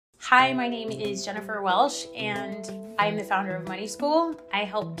Hi, my name is Jennifer Welsh, and I'm the founder of Money School. I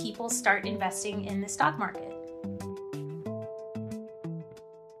help people start investing in the stock market.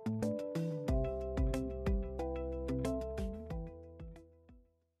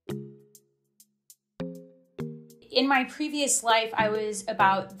 In my previous life, I was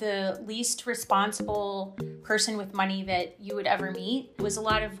about the least responsible person with money that you would ever meet. It was a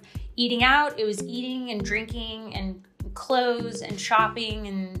lot of eating out. It was eating and drinking and clothes and shopping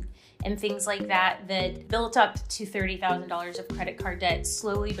and things like that built up to $30,000 of credit card debt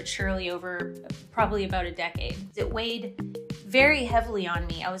slowly but surely over probably about a decade. It weighed very heavily on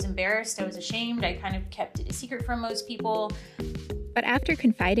me. I was embarrassed. I was ashamed. I kind of kept it a secret from most people. But after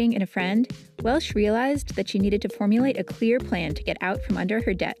confiding in a friend, Welsh realized that she needed to formulate a clear plan to get out from under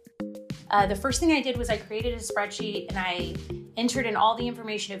her debt. The first thing I did was I created a spreadsheet and I entered in all the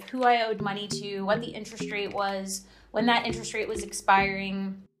information of who I owed money to, what the interest rate was, when that interest rate was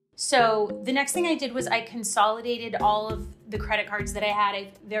expiring. So the next thing I did was I consolidated all of the credit cards that I had.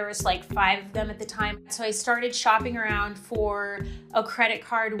 There was like 5 of them at the time. So I started shopping around for a credit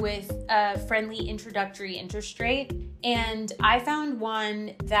card with a friendly introductory interest rate. And I found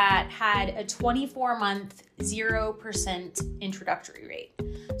one that had a 24-month 0% introductory rate.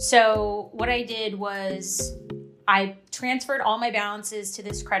 So what I did was I transferred all my balances to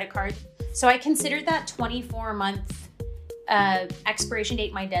this credit card. So I considered that 24-month expiration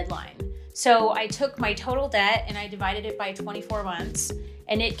date my deadline. So I took my total debt and I divided it by 24 months,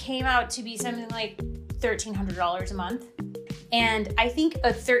 and it came out to be something like $1,300 a month. And I think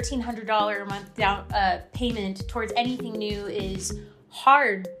a $1,300 a month down payment towards anything new is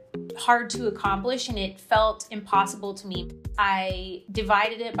hard to accomplish, and it felt impossible to me. I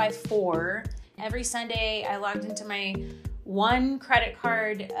divided it by 4. Every Sunday I logged into my one credit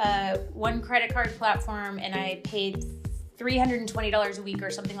card platform, and I paid $320 a week or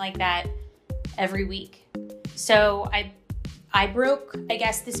something like that every week. So I broke, I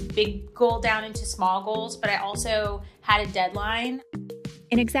guess, this big goal down into small goals, but I also had a deadline.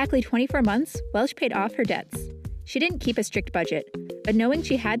 In exactly 24 months, Welsh paid off her debts. She didn't keep a strict budget, but knowing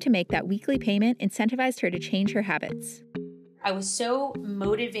she had to make that weekly payment incentivized her to change her habits. I was so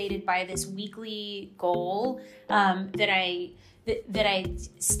motivated by this weekly goal that I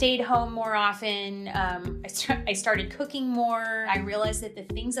stayed home more often. I started cooking more. I realized that the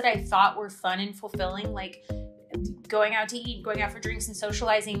things that I thought were fun and fulfilling, like going out to eat, going out for drinks and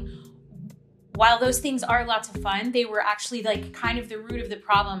socializing, while those things are lots of fun, they were actually like kind of the root of the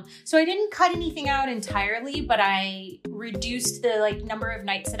problem. So I didn't cut anything out entirely, but I reduced the number of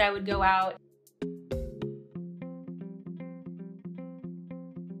nights that I would go out.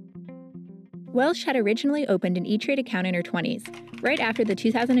 Welsh had originally opened an E-Trade account in her 20s, right after the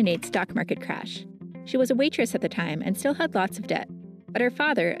 2008 stock market crash. She was a waitress at the time and still had lots of debt. But her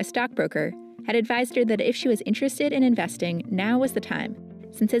father, a stockbroker, had advised her that if she was interested in investing, now was the time,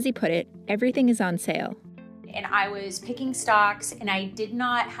 since, as he put it, everything is on sale. And I was picking stocks, and I did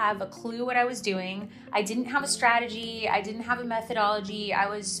not have a clue what I was doing. I didn't have a strategy. I didn't have a methodology.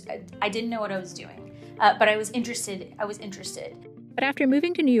 I didn't know what I was doing, but I was interested. But after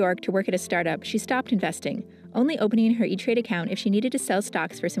moving to New York to work at a startup, she stopped investing, only opening her E-Trade account if she needed to sell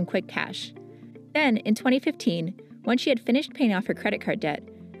stocks for some quick cash. Then, in 2015, once she had finished paying off her credit card debt,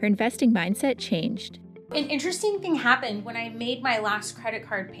 her investing mindset changed. An interesting thing happened when I made my last credit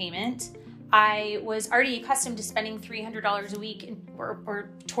card payment. I was already accustomed to spending $300 a week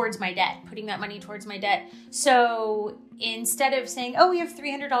or towards my debt, putting that money towards my debt. So instead of saying, oh, we have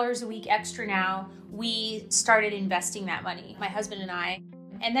 $300 a week extra now, we started investing that money, my husband and I.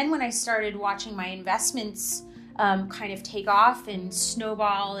 And then when I started watching my investments kind of take off and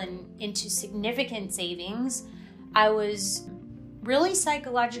snowball and into significant savings, I was really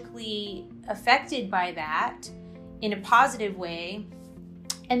psychologically affected by that in a positive way.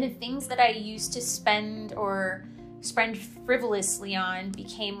 And the things that I used to spend frivolously on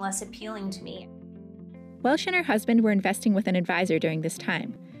became less appealing to me. Welsh and her husband were investing with an advisor during this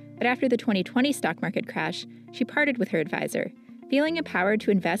time. But after the 2020 stock market crash, she parted with her advisor, feeling empowered to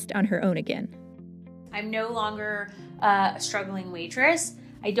invest on her own again. I'm no longer a struggling waitress.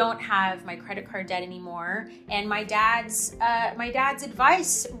 I don't have my credit card debt anymore. And my dad's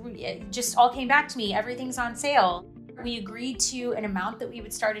advice just all came back to me. Everything's on sale. We agreed to an amount that we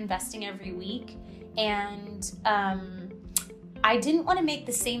would start investing every week. And I didn't want to make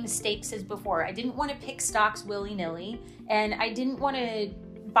the same mistakes as before. I didn't want to pick stocks willy-nilly. And I didn't want to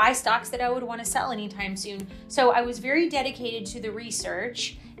buy stocks that I would want to sell anytime soon. So I was very dedicated to the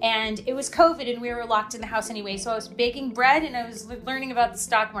research. And it was COVID and we were locked in the house anyway. So I was baking bread and I was learning about the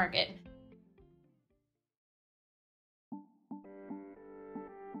stock market.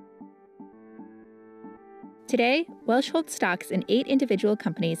 Today, Welsh holds stocks in 8 individual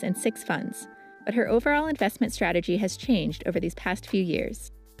companies and 6 funds, but her overall investment strategy has changed over these past few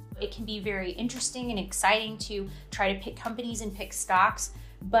years. It can be very interesting and exciting to try to pick companies and pick stocks,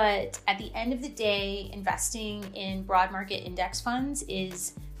 but at the end of the day, investing in broad market index funds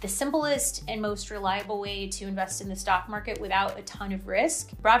is the simplest and most reliable way to invest in the stock market without a ton of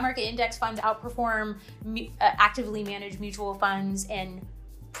risk. Broad market index funds outperform actively managed mutual funds and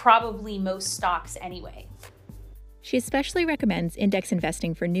probably most stocks anyway. She especially recommends index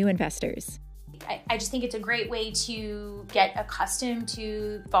investing for new investors. I just think it's a great way to get accustomed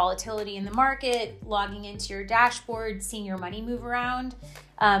to volatility in the market, logging into your dashboard, seeing your money move around,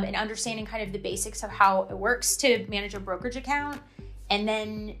 and understanding kind of the basics of how it works to manage a brokerage account, and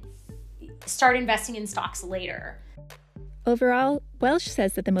then start investing in stocks later. Overall, Welsh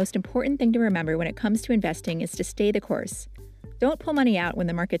says that the most important thing to remember when it comes to investing is to stay the course. Don't pull money out when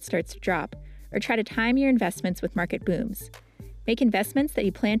the market starts to drop, or try to time your investments with market booms. Make investments that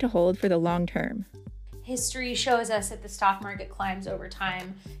you plan to hold for the long term. History shows us that the stock market climbs over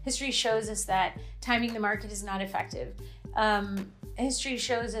time. History shows us that timing the market is not effective. History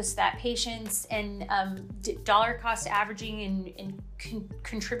shows us that patience and dollar cost averaging and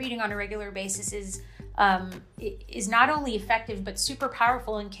contributing on a regular basis is not only effective but super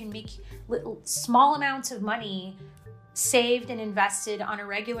powerful and can make small amounts of money saved and invested on a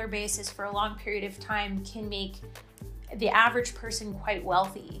regular basis for a long period of time can make the average person quite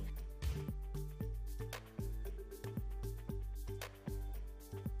wealthy.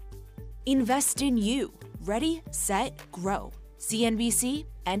 Invest in you. Ready, set, grow. CNBC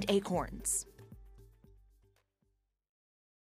and Acorns.